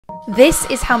This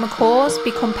is how macaws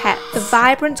become pets. The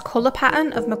vibrant colour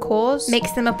pattern of macaws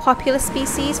makes them a popular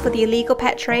species for the illegal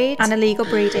pet trade and illegal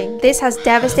breeding. This has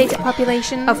devastated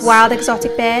populations of wild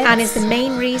exotic birds and is the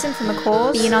main reason for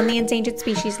macaws being on the endangered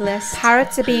species list.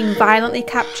 Parrots are being violently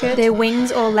captured, their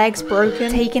wings or legs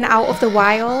broken, taken out of the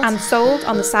wild and sold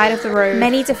on the side of the road.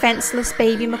 Many defenseless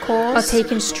baby macaws are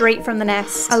taken straight from the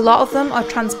nest. A lot of them are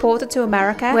transported to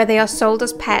America, where they are sold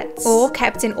as pets or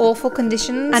kept in awful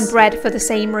conditions and bred for the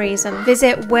same reason.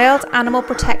 Visit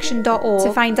worldanimalprotection.org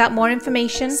to find out more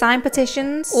information, sign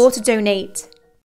petitions, or to donate.